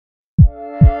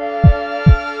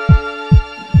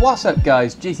What's up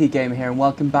guys, GTGamer here and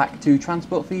welcome back to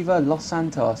Transport Fever Los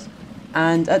Santos.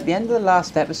 And at the end of the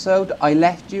last episode, I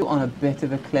left you on a bit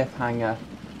of a cliffhanger.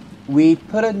 We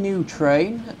put a new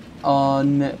train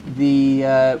on the,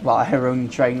 our own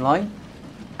train line,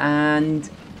 and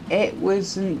it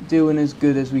wasn't doing as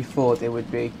good as we thought it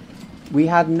would be. We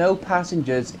had no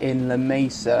passengers in La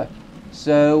Mesa,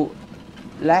 so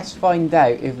let's find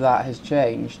out if that has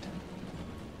changed.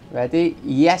 Ready?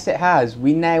 Yes, it has.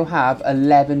 We now have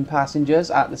 11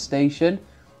 passengers at the station.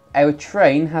 Our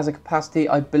train has a capacity,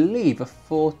 I believe, of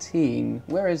 14.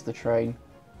 Where is the train?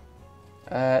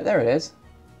 There it is.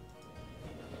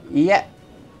 Yep.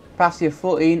 Capacity of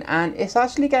 14, and it's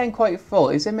actually getting quite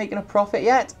full. Is it making a profit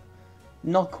yet?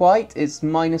 Not quite. It's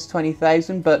minus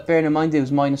 20,000, but bearing in mind it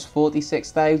was minus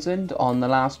 46,000 on the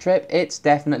last trip. It's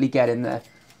definitely getting there.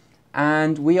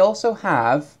 And we also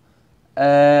have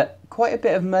quite a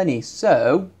bit of money,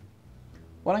 so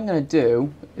what I'm going to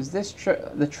do is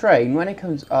the train, when it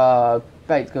comes, about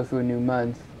to go through a new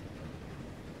month,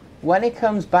 when it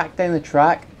comes back down the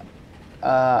track,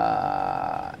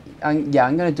 I'm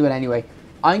going to do it anyway.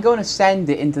 I'm going to send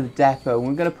it into the depot, and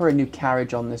we're going to put a new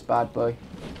carriage on this bad boy.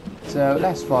 So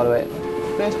let's follow it.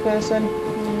 First person?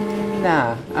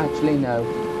 Nah, actually no.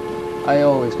 I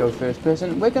always go first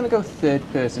person. We're going to go third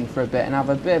person for a bit and have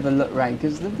a bit of a look around,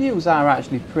 because the views are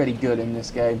actually pretty good in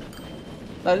this game.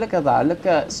 Like, look at that. Look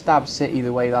at Stab City,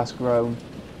 the way that's grown.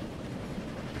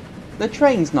 The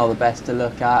train's not the best to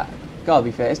look at. Gotta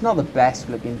be fair, it's not the best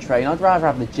looking train. I'd rather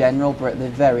have the General, but they're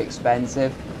very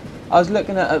expensive. I was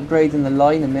looking at upgrading the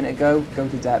line a minute ago. Go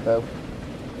to depot.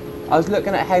 I was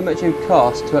looking at how much it would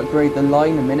cost to upgrade the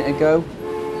line a minute ago.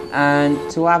 And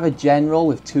to have a General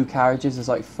with 2 carriages is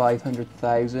like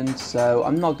 500,000, so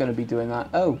I'm not going to be doing that.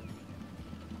 Oh,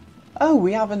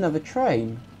 we have another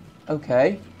train.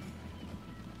 Okay.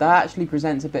 That actually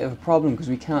presents a bit of a problem because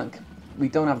we don't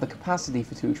have the capacity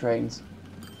for 2 trains.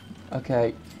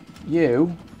 Okay,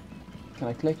 you, can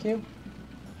I click you?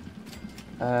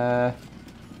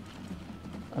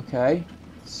 Okay,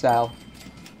 sell.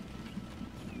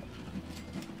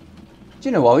 Do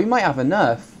you know what, we might have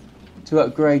enough to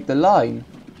upgrade the line.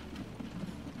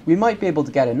 We might be able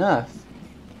to get enough.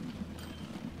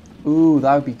 Ooh,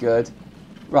 that would be good.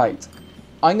 Right,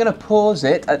 I'm going to pause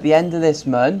it at the end of this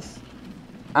month,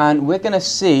 and we're going to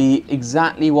see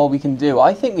exactly what we can do.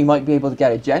 I think we might be able to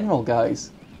get a General,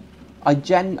 guys. I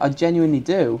genuinely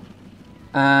do.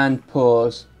 And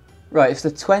pause. Right, it's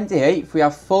the 28th. We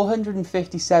have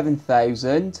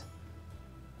 457,000.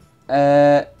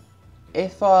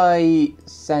 If I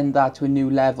send that to a new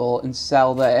level and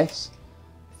sell this,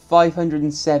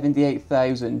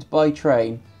 578,000 by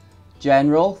train.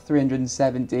 General,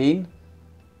 317.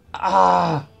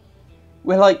 Ah!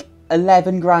 We're like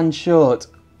 11 grand short.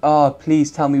 Oh,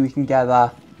 please tell me we can get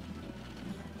that.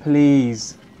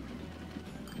 Please.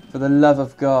 For the love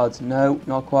of God. No,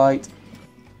 not quite.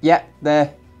 Yep,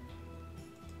 there.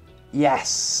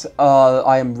 Yes. Oh,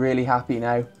 I am really happy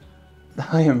now.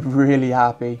 I am really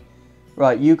happy.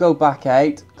 Right, you go back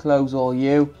out, close all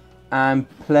you, and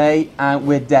play, and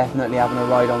we're definitely having a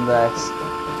ride on this.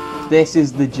 This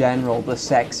is the General, the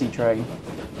sexy train.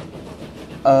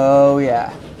 Oh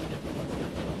yeah.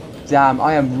 Damn,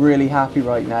 I am really happy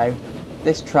right now.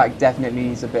 This track definitely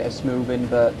needs a bit of smoothing,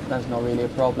 but that's not really a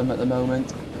problem at the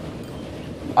moment.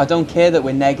 I don't care that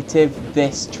we're negative,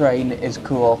 this train is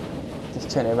cool. Just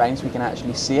turn it around so we can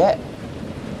actually see it.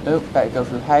 Oh, better go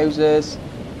through houses.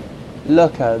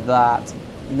 Look at that.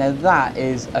 Now that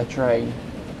is a train.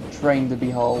 Train to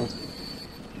behold.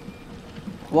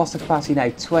 What's the capacity now?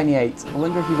 28. I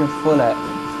wonder if you can fill it.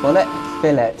 Fill it?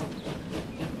 Fill it.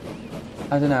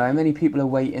 I don't know. How many people are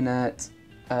waiting at...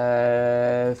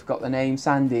 forgot the name.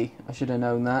 Sandy. I should have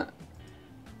known that.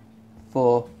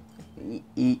 4.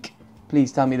 Eek.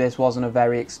 Please tell me this wasn't a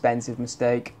very expensive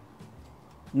mistake.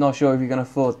 Not sure if you're going to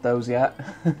afford those yet.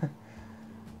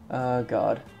 Oh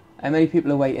god. How many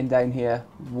people are waiting down here?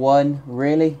 1?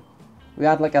 Really? We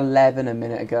had like 11 a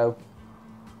minute ago.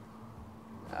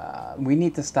 We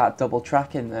need to start double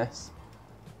tracking this.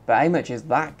 But how much is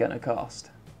that going to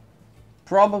cost?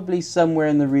 Probably somewhere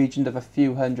in the region of a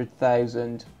few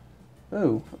 100,000.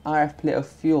 Ooh, RF Paleto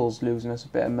Fuel's losing us a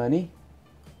bit of money.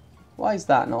 Why is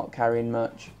that not carrying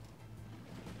much?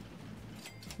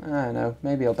 I don't know,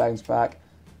 maybe it'll bounce back.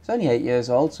 It's only 8 years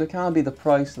old, so it can't be the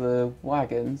price of the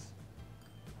wagons.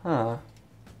 Huh.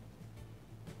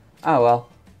 Oh well.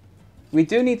 We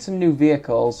do need some new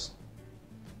vehicles.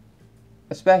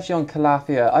 Especially on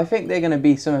Calafia. I think they're going to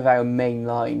be some of our main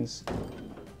lines.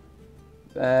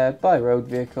 Buy road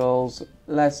vehicles.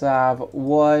 Let's have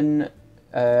 1.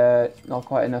 Not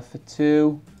quite enough for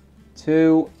 2.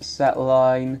 2, set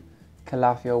line,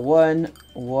 Calafia 1,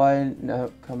 1,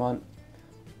 no, come on.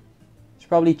 Should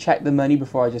probably check the money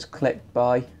before I just click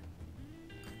buy.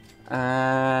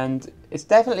 And it's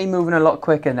definitely moving a lot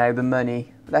quicker now, the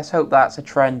money. Let's hope that's a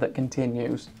trend that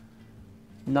continues.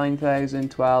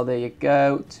 9,012, there you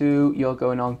go. 2, you're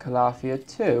going on Calafia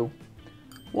 2.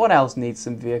 What else needs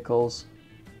some vehicles?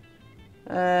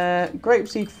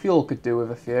 Grapeseed fuel could do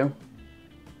with a few.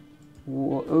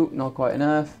 Ooh, not quite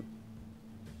enough.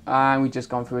 And we've just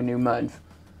gone through a new month.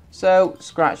 So,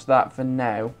 scratch that for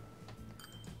now.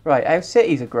 Right, our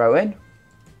cities are growing.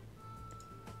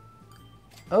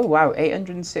 Oh wow,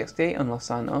 868 on Los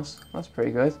Santos. That's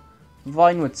pretty good.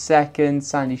 Vinewood 2nd,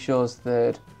 Sandy Shores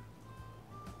 3rd.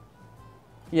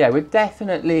 Yeah, we're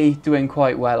definitely doing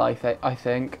quite well, I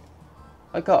think.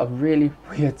 I got a really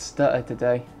weird stutter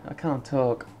today. I can't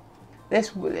talk.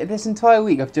 This entire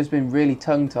week I've just been really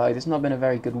tongue-tied. It's not been a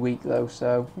very good week though,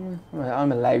 so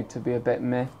I'm allowed to be a bit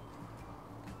meh.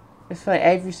 It's like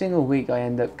every single week I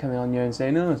end up coming on here and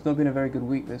saying, no, it's not been a very good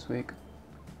week this week.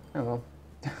 Oh well.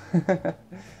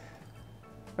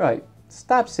 Right,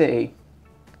 Stab City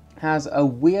has a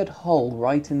weird hole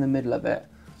right in the middle of it.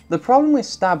 The problem with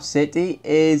Stab City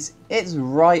is it's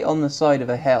right on the side of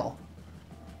a hill.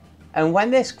 And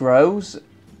when this grows,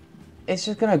 it's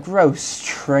just going to grow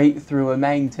straight through a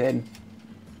mountain.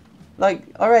 Like,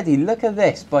 already, look at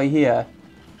this by here.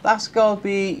 That's got to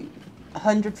be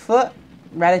 100 foot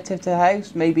relative to the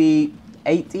house, maybe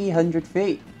 80, 100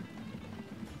 feet.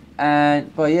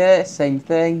 And by here, same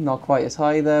thing, not quite as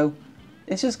high though.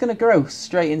 It's just going to grow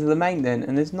straight into the mountain,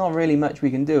 and there's not really much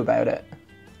we can do about it.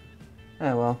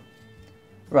 Oh well.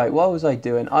 Right, what was I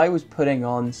doing? I was putting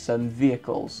on some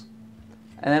vehicles.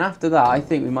 And then after that, I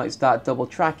think we might start double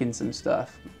tracking some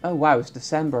stuff. Oh wow, it's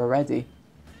December already.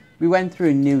 We went through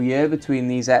a new year between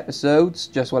these episodes,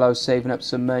 just while I was saving up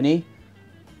some money.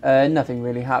 Nothing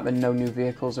really happened, no new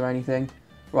vehicles or anything.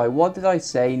 Right, what did I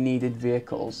say needed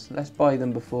vehicles? Let's buy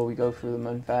them before we go through the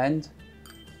month end.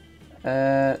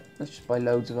 Let's just buy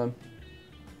loads of them.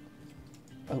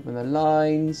 Open the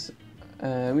lines.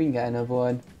 We can get another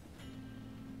one.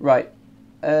 Right.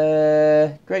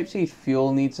 Grapeseed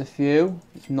fuel needs a few.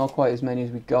 Not quite as many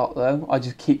as we got though. I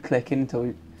just keep clicking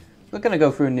until we're going to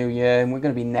go through a new year and we're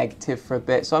going to be negative for a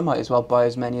bit, so I might as well buy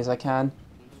as many as I can.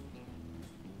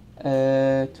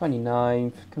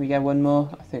 29. Can we get one more?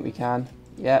 I think we can.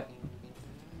 Yep.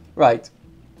 Right.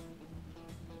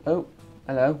 Oh,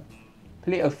 hello.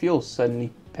 Paleto fuel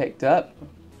suddenly picked up.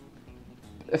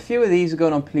 A few of these are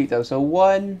going on Paleto. So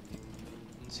 1,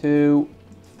 2,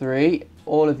 3.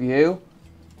 All of you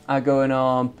are going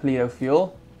on Paleto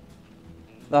fuel.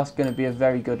 That's going to be a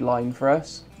very good line for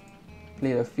us.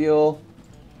 Paleto fuel.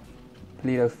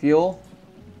 Paleto fuel.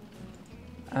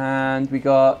 And we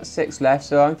got 6 left,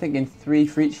 so I'm thinking 3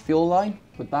 for each fuel line.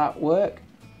 Would that work?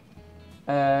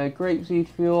 Grapeseed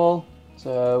fuel.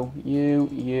 So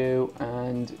you,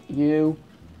 and you.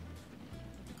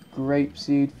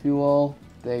 Grapeseed fuel.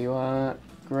 There you are.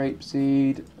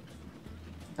 Grapeseed.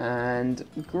 And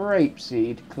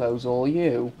grapeseed. Close all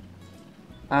you.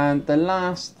 And the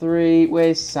last 3,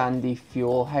 where's Sandy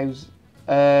Fuel? How's...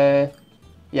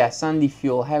 yeah, Sandy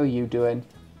Fuel, how are you doing?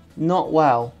 Not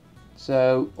well.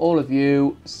 So, all of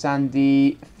you,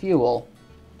 Sandy Fuel.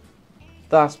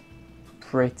 That's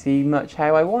pretty much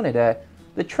how I wanted it.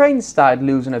 The train started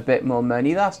losing a bit more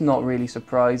money. That's not really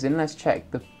surprising. Let's check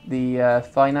the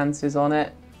finances on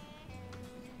it.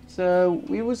 So,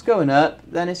 we was going up,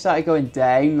 then it started going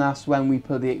down. That's when we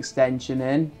put the extension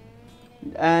in.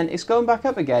 And it's going back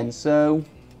up again, so...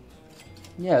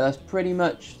 yeah, that's pretty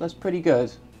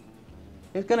good.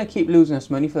 It's going to keep losing us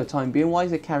money for the time being. Why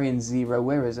is it carrying 0?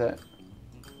 Where is it?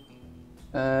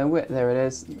 There it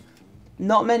is.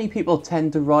 Not many people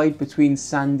tend to ride between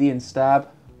Sandy and Stab,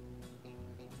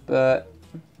 but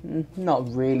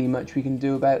not really much we can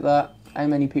do about that. How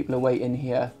many people are waiting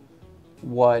here?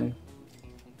 1.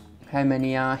 How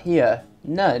many are here?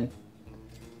 None.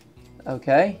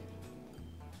 Okay.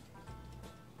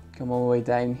 Come all the way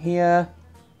down here.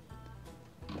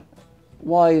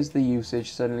 Why is the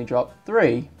usage suddenly dropped?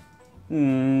 3.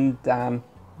 Damn.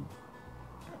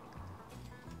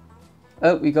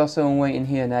 Oh, we got someone waiting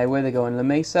here now. Where are they going? La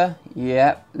Mesa?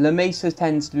 Yep. La Mesa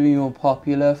tends to be more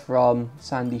popular from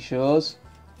Sandy Shores.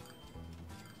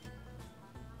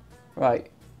 Right.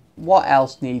 What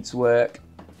else needs work?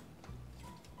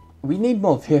 We need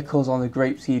more vehicles on the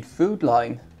Grapeseed food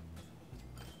line.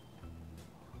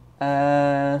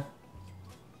 Yeah,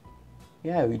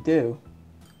 we do.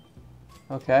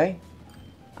 Okay.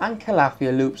 And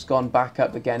Calafia Loop's gone back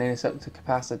up again and it's up to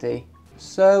capacity.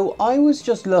 So I was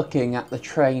just looking at the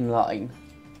train line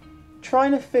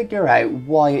trying to figure out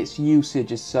why its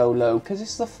usage is so low, because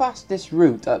it's the fastest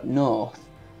route up north.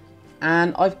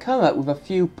 And I've come up with a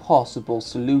few possible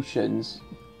solutions,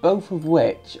 both of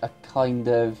which are kind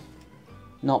of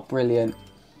not brilliant.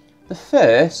 The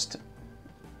first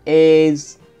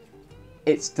is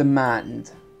its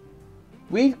demand.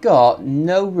 We've got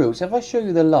no routes. If I show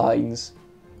you the lines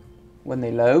when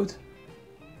they load,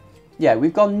 yeah,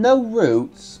 we've got no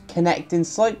routes connecting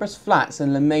Cypress Flats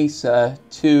and La Mesa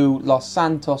to Los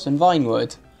Santos and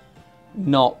Vinewood.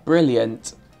 Not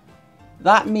brilliant.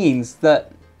 That means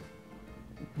that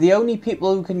the only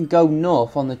people who can go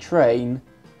north on the train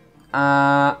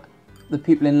are the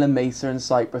people in La Mesa and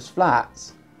Cypress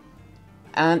Flats.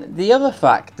 And the other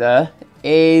factor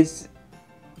is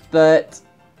that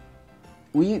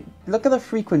we look at the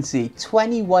frequency,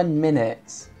 21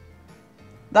 minutes.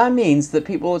 That means that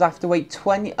people would have to wait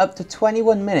up to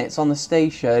 21 minutes on the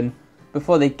station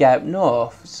before they get up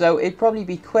north. So it'd probably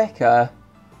be quicker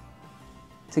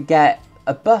to get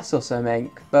a bus or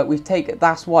something. But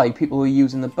that's why people were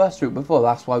using the bus route before.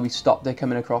 That's why we stopped it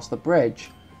coming across the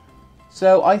bridge.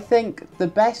 So I think the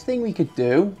best thing we could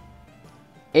do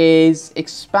is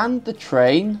expand the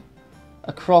train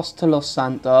across to Los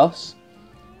Santos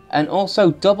and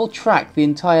also double track the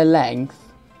entire length.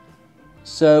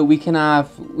 So we can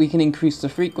increase the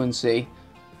frequency,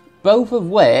 both of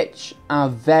which are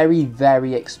very,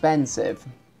 very expensive.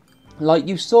 Like,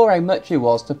 you saw how much it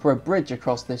was to put a bridge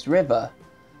across this river,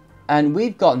 and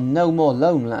we've got no more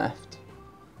loan left.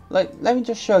 Like, let me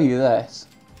just show you this.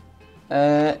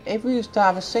 If we used to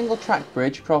have a single track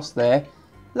bridge across there,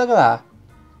 look at that,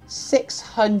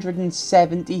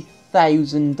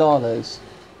 $670,000.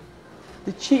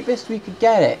 The cheapest we could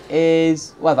get it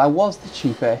is, well, that was the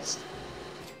cheapest.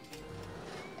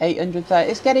 800,000.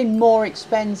 It's getting more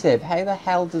expensive. How the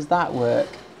hell does that work?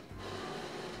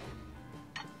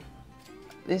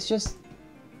 It's just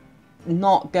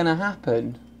not gonna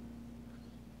happen.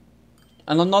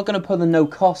 And I'm not gonna put the no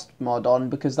cost mod on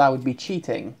because that would be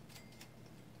cheating.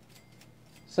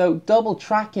 So double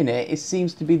tracking it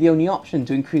seems to be the only option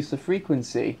to increase the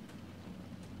frequency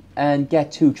and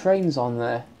get 2 trains on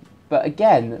there. But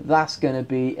again, that's gonna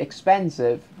be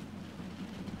expensive.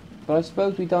 But I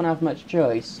suppose we don't have much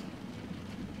choice.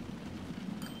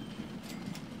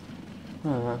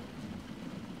 I'm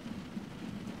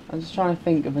just trying to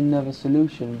think of another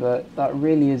solution, but that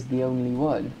really is the only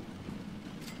one.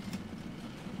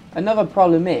 Another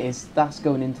problem is, that's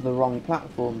going into the wrong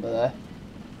platform there.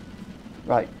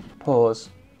 Right, pause.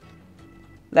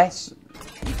 Let's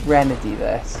remedy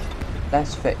this.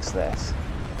 Let's fix this.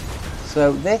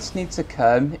 So this needs to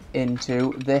come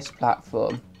into this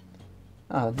platform.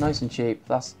 Oh, nice and cheap.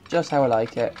 That's just how I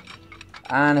like it.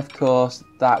 And of course,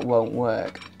 that won't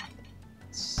work.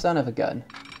 Son of a gun.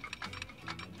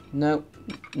 Nope,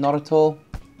 not at all.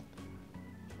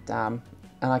 Damn.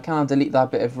 And I can't delete that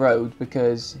bit of road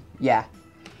because, yeah,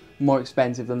 more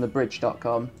expensive than the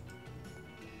bridge.com.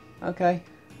 Okay,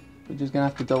 we're just going to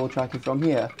have to double track it from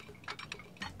here.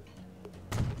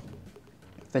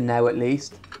 For now, at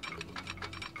least.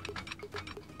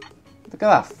 Look at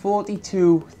that,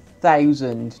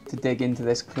 42,000 to dig into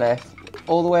this cliff.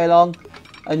 All the way along,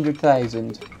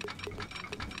 100,000.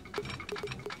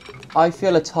 I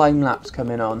feel a time lapse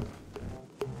coming on.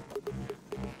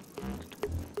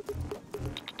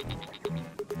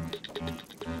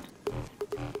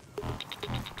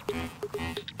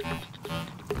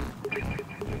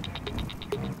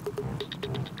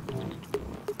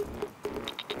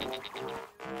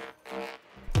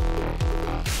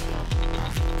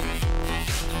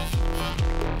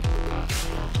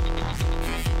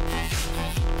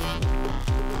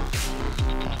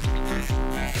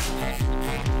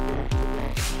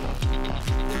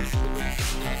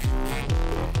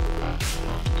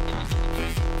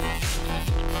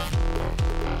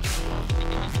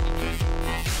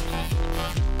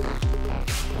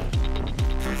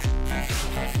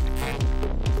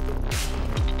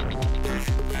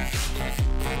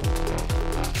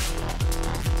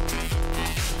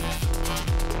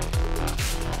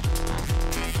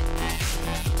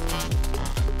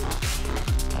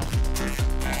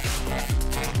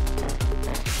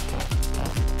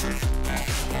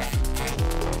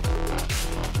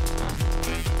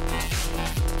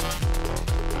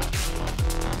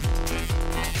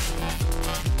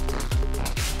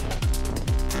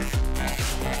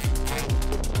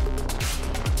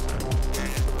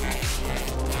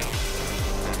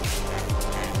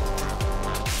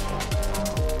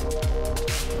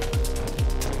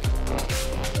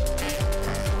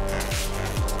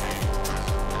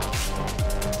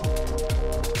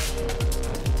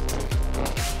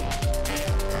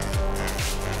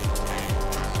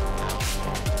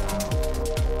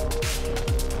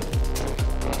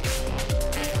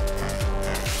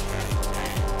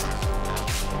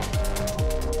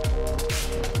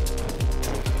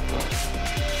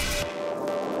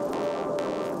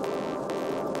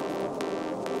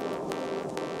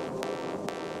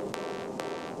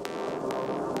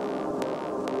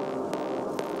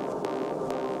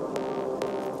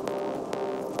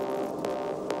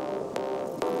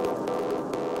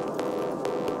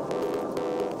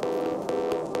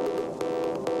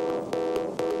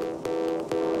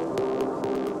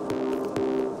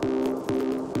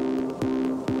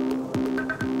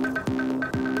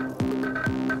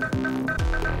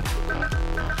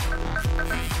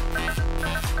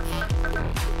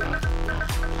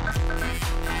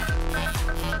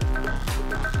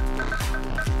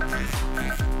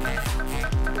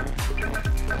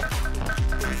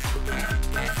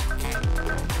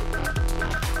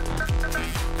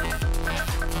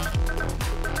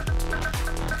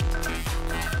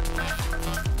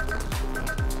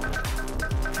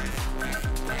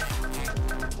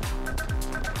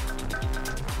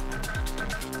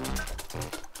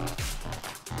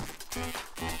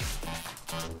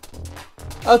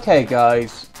 Okay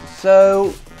guys,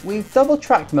 so we've double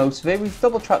tracked most of it. We've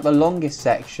double tracked the longest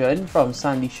section from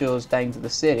Sandy Shores down to the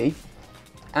city.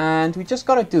 And we just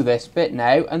got to do this bit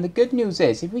now. And the good news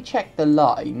is, if we check the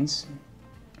lines,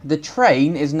 the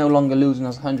train is no longer losing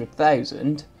us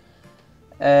 100,000.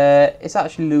 It's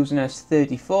actually losing us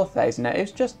 34,000 now. It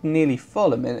was just nearly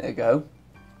full a minute ago.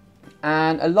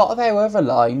 And a lot of our other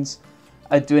lines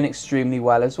are doing extremely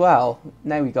well as well.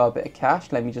 Now we got a bit of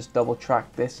cash. Let me just double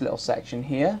track this little section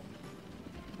here.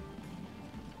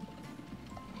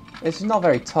 It's not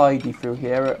very tidy through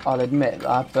here, I'll admit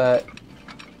that, but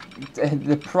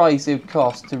the price it would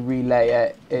cost to relay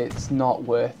it, it's not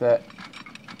worth it.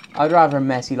 I'd rather a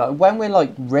messy line. When we're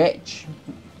like rich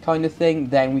kind of thing,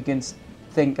 then we can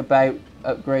think about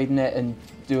upgrading it and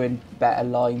doing better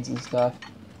lines and stuff.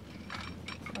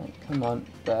 Right, come on,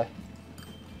 there.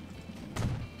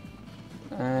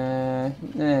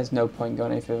 There's no point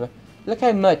going any further. Look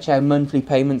how much our monthly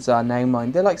payments are now,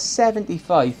 mine. They're like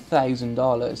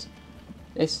 $75,000.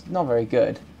 It's not very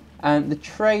good. And the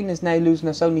train is now losing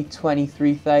us only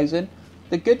 23,000.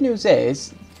 The good news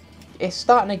is, it's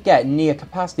starting to get near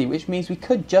capacity, which means we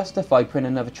could justify putting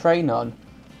another train on.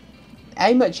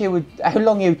 How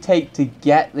long it would take to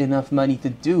get enough money to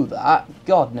do that,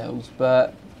 God knows.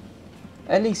 But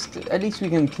at least we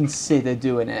can consider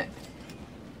doing it.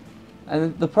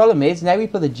 And the problem is, now we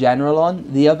put the general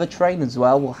on, the other train as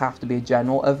well will have to be a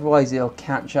general, otherwise it'll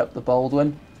catch up the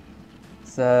Baldwin.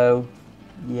 So,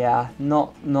 yeah,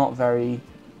 not very.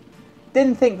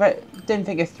 Didn't think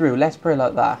it through. Let's put it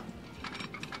like that.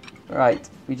 Right,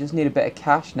 we just need a bit of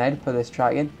cash now to put this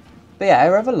track in. But yeah,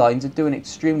 our other lines are doing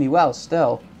extremely well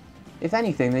still. If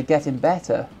anything, they're getting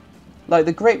better. Like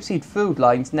the grapeseed food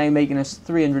line's now making us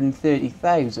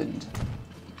 330,000,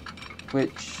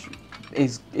 which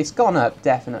it's gone up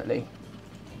definitely.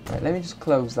 Right, let me just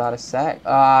close that a sec.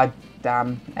 Ah,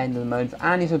 damn, end of the month,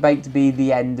 and it's about to be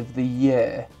the end of the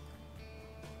year.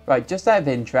 Right, just out of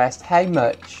interest, how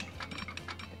much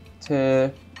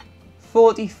to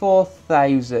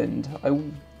 44,000? I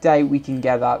doubt we can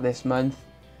get that this month,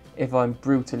 if I'm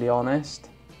brutally honest.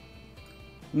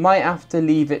 Might have to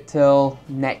leave it till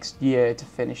next year to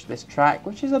finish this track,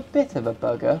 which is a bit of a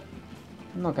bugger.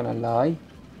 I'm not gonna lie.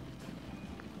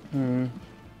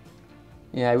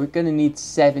 Yeah, we're gonna need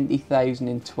 70,000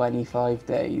 in 25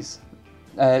 days.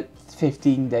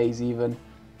 15 days even.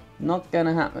 Not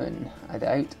gonna happen, I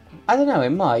doubt. I don't know,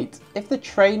 it might. If the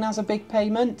train has a big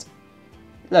payment.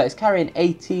 Look, it's carrying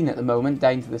 18 at the moment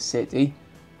down to the city.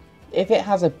 If it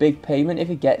has a big payment, if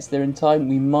it gets there in time,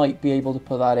 we might be able to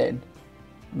put that in.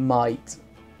 Might.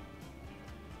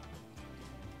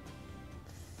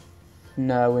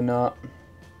 No, we're not.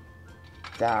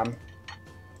 Damn.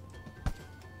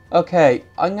 Okay,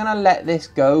 I'm going to let this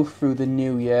go through the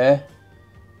new year.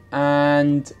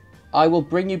 And I will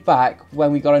bring you back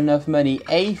when we got enough money,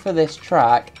 A, for this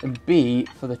track, and B,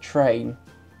 for the train.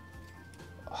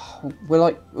 Oh, we're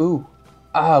like, ooh.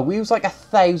 Ah, we was like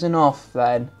 1,000 off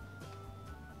then.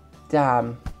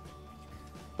 Damn.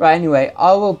 Right, anyway,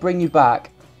 I will bring you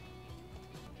back.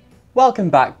 Welcome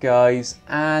back, guys.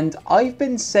 And I've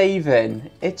been saving.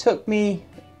 It took me,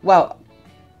 well,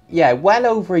 yeah, well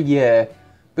over a year.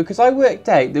 Because I worked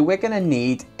out that we're going to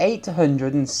need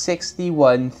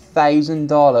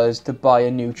 $861,000 to buy a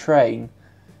new train.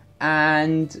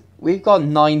 And we've got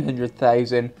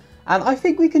 900,000. And I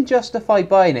think we can justify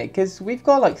buying it. Because we've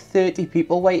got like 30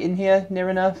 people waiting here, near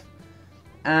enough.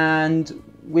 And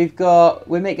we're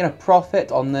making a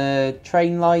profit on the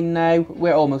train line now.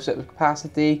 We're almost at the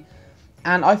capacity.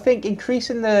 And I think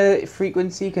increasing the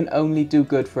frequency can only do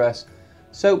good for us.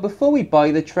 So before we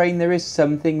buy the train, there is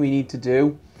something we need to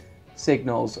do.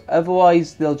 Signals.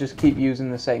 Otherwise, they'll just keep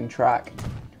using the same track.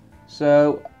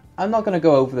 So I'm not going to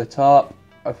go over the top.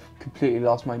 I've completely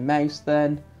lost my mouse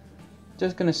then.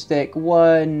 Just going to stick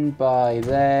one by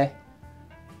there.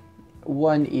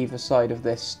 One either side of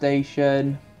this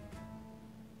station.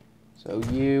 So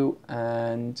you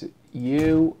and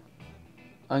you.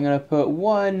 I'm going to put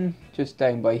one just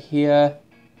down by here.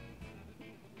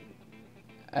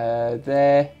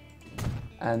 There.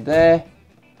 And there.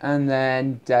 And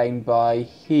then down by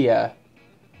here.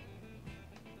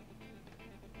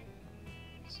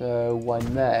 So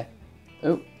one there.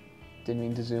 Oh, didn't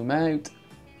mean to zoom out.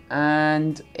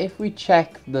 And if we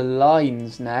check the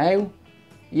lines now,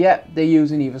 yep, they're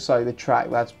using either side of the track.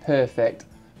 That's perfect.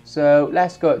 So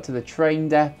let's go up to the train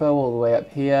depot all the way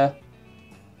up here.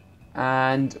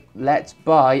 And let's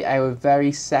buy our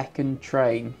very second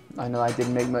train. I know that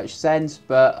didn't make much sense,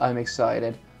 but I'm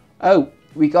excited. Oh,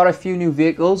 we got a few new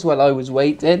vehicles while I was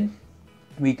waiting.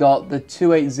 We got the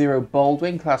 280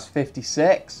 Baldwin, class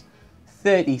 56.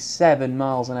 37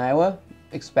 miles an hour.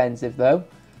 Expensive though,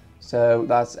 so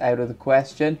that's out of the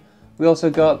question. We also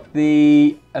got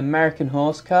the American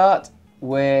horse cart,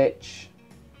 which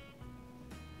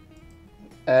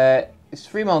is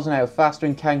 3 miles an hour faster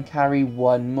and can carry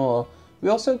one more. We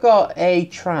also got a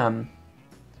tram,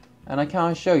 and I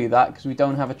can't show you that because we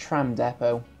don't have a tram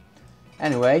depot.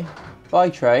 Anyway, buy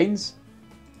trains.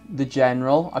 The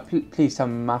general. Please tell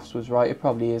me maths was right. It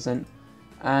probably isn't.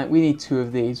 And we need 2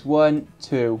 of these. 1,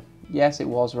 2. Yes, it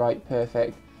was right.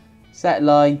 Perfect. Set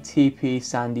line, TP,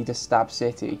 Sandy to Stab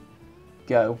City.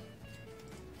 Go.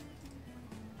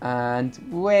 And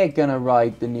we're gonna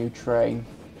ride the new train.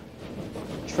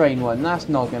 Train 1. That's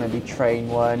not gonna be train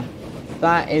 1.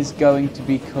 That is going to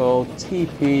be called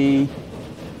TP.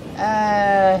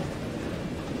 No,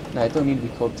 it don't need to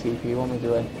be called TP. What am I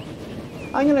doing?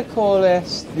 I'm going to call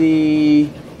this the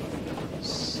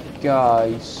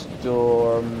Sky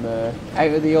Stormer.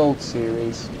 Out of the old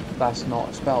series. That's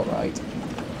not spelled right.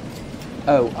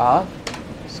 OR.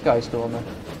 Sky Stormer.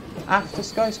 After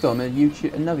Sky Stormer,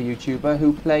 another YouTuber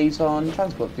who plays on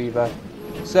Transport Fever.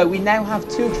 So we now have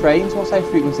 2 trains. What's our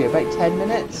frequency? About 10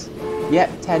 minutes?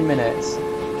 Yep, 10 minutes.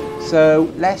 So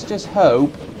let's just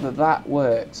hope that that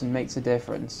works and makes a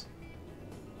difference.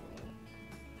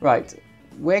 Right.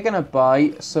 We're going to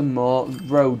buy some more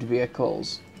road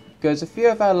vehicles because a few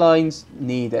of our lines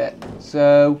need it.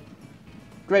 So,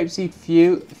 grapeseed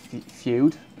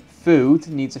food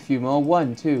needs a few more.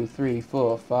 1, 2, 3,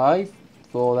 4, 5.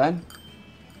 4 then.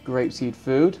 Grapeseed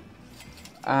food.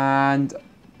 And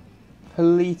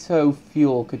Paleto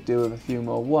fuel could do with a few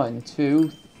more. 1, 2.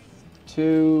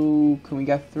 Can we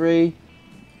get 3?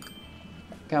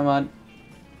 Come on.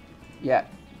 Yeah,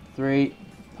 3.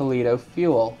 Paleto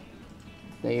fuel.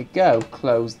 There you go.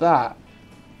 Close that.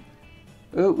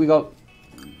 Ooh, we got...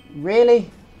 Really?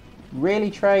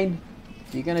 Really, train?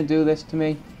 You're going to do this to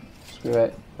me? Screw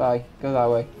it. Bye. Go that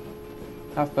way.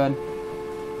 Have fun.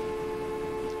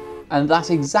 And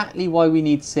that's exactly why we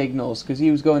need signals, because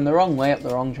he was going the wrong way up the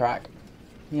wrong track.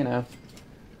 You know.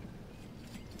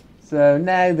 So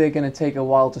now they're going to take a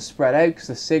while to spread out because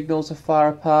the signals are far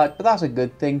apart. But that's a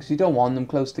good thing, because you don't want them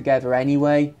close together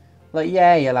anyway. Like,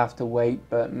 yeah, you'll have to wait,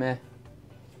 but meh.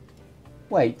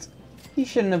 Wait, he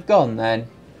shouldn't have gone then.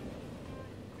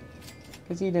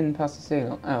 Because he didn't pass the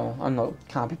signal. Oh,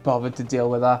 can't be bothered to deal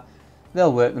with that.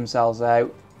 They'll work themselves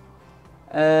out.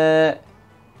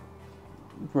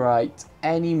 Right,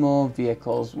 any more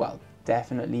vehicles? Well,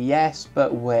 definitely yes,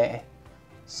 but where?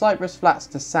 Cypress Flats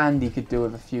to Sandy could do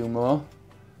with a few more.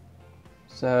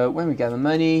 So, when we get the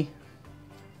money...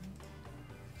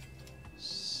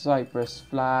 Cypress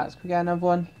Flats, can we get another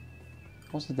one?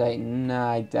 What's the date?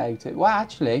 Nah, I doubt it. Well,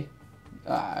 actually,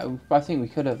 I think we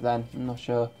could have then. I'm not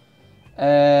sure.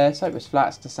 Cypress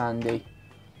Flats to Sandy.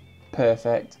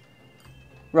 Perfect.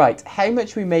 Right, how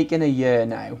much we make in a year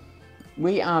now?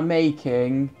 We are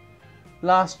making...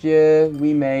 Last year,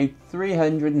 we made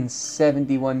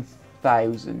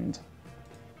 371,000.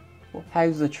 Well,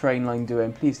 how's the train line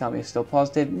doing? Please tell me it's still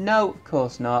positive. No, of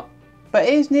course not. But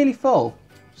it is nearly full.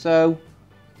 So,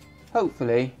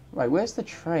 hopefully... Right, where's the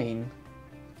train?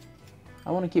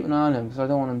 I want to keep an eye on him because I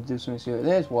don't want him to do something serious.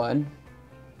 There's one.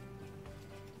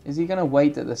 Is he going to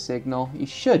wait at the signal? He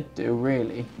should do,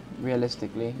 really.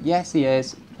 Realistically. Yes, he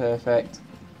is. Perfect.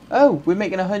 Oh, we're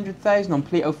making 100,000 on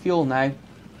Paleto fuel now.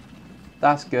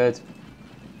 That's good.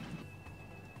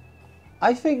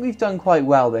 I think we've done quite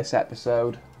well this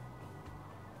episode.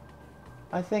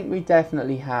 I think we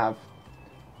definitely have.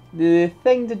 The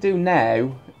thing to do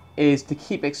now is to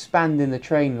keep expanding the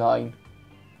train line.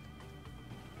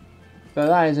 But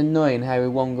that is annoying how it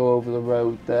won't go over the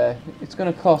road there. It's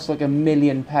going to cost like £1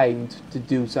 million to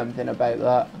do something about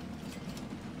that.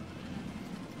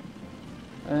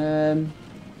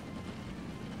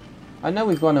 I know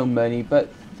we've got no money,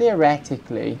 but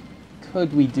theoretically,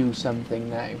 could we do something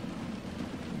now?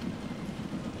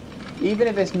 Even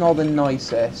if it's not the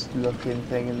nicest looking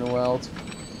thing in the world.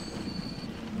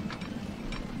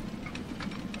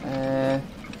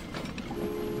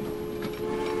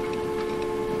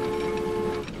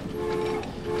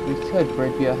 We could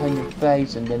bring you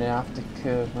 100,000 and then have to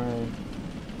curve around.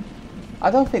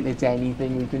 I don't think there's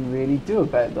anything we can really do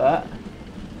about that.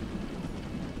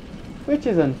 Which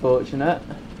is unfortunate.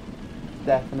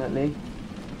 Definitely.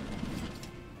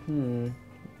 It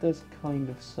does kind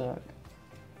of suck.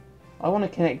 I want to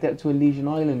connect that to Elysian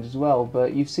Island as well,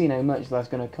 but you've seen how much that's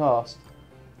going to cost.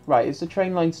 Right, is the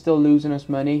train line still losing us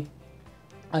money?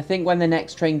 I think when the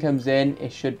next train comes in,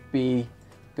 it should be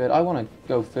good. I want to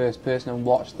go first person and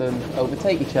watch them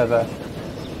overtake each other.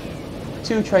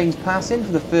 2 trains passing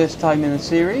for the first time in the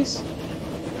series.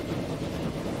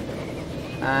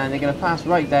 And they're going to pass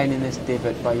right down in this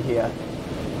divot by here.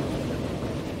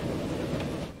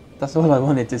 That's all I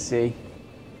wanted to see.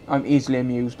 I'm easily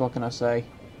amused, what can I say?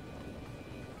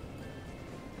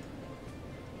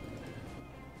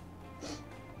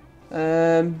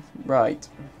 Right.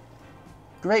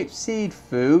 Grapeseed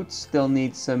food still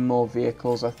needs some more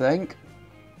vehicles, I think.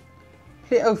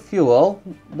 Paleto fuel,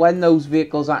 when those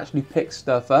vehicles actually pick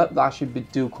stuff up, that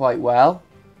should do quite well.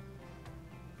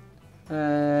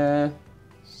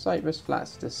 Cypress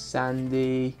flats to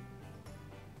sandy.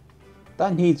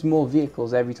 That needs more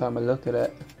vehicles every time I look at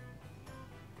it.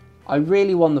 I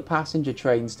really want the passenger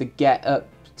trains to get up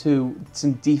to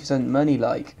some decent money,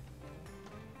 like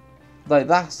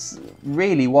that's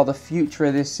really what the future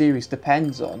of this series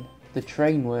depends on. The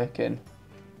train working.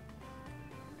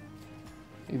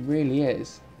 It really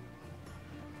is.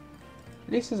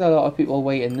 At least there's a lot of people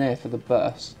waiting there for the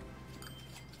bus.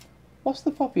 What's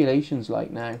the populations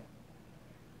like now?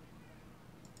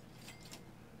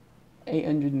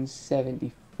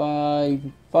 875,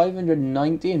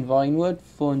 590 in Vinewood,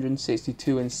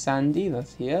 462 in Sandy,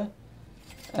 that's here.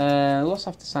 What's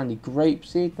after Sandy?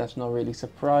 Grapeseed, that's not really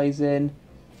surprising.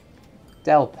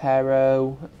 Del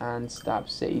Perro and Stab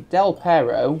City. Del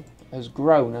Perro has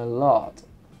grown a lot.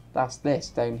 That's this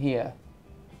down here.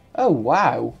 Oh,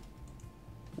 wow.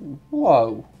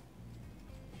 Whoa.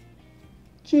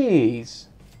 Jeez.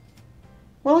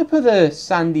 When I put the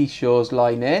Sandy Shores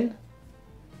line in,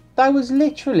 that was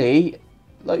literally,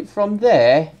 like from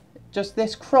there, just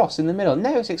this cross in the middle.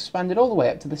 Now it's expanded all the way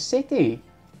up to the city.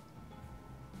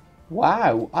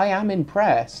 Wow, I am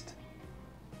impressed.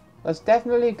 That's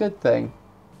definitely a good thing.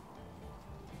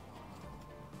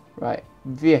 Right,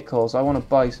 vehicles. I want to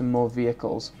buy some more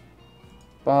vehicles.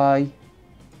 Buy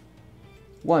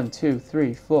 1, 2,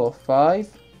 3, 4,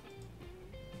 5.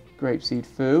 Grapeseed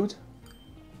food.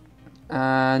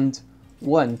 And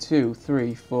 1, 2,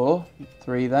 3, 4.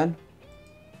 3 then.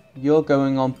 You're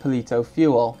going on Paleto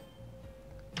fuel.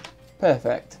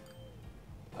 Perfect.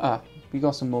 Ah, we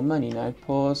got some more money now.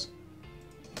 Pause.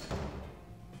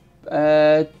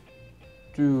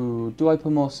 Do I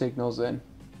put more signals in?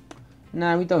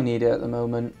 Nah, we don't need it at the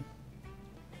moment.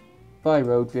 Buy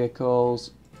road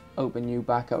vehicles. Open you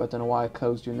back up. I don't know why I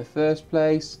closed you in the first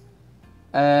place.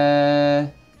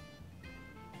 Calafia.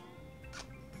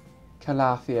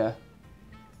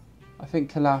 I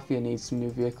think Calafia needs some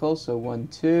new vehicles. So 1,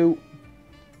 2.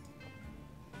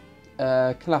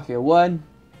 Calafia 1.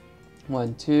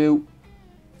 1, 2.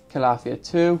 Calafia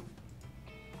 2.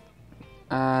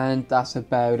 And that's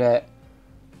about it.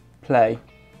 Play.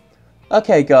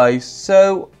 Okay guys,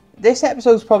 so this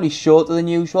episode's probably shorter than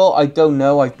usual. I don't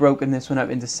know, I've broken this one up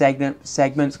into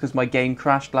segments because my game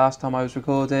crashed last time I was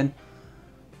recording.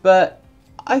 But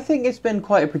I think it's been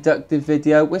quite a productive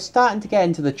video. We're starting to get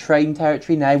into the train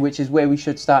territory now, which is where we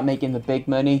should start making the big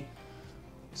money.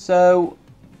 So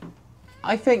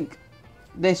I think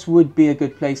this would be a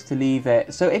good place to leave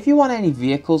it. So if you want any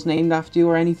vehicles named after you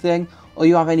or anything, or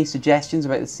you have any suggestions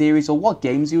about the series or what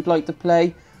games you'd like to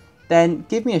play, then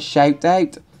give me a shout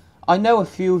out. I know a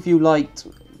few of you liked,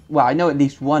 well, I know at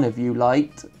least one of you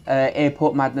liked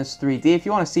Airport Madness 3D. If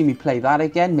you want to see me play that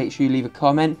again, make sure you leave a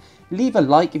comment. Leave a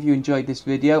like if you enjoyed this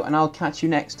video, and I'll catch you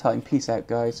next time. Peace out,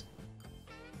 guys.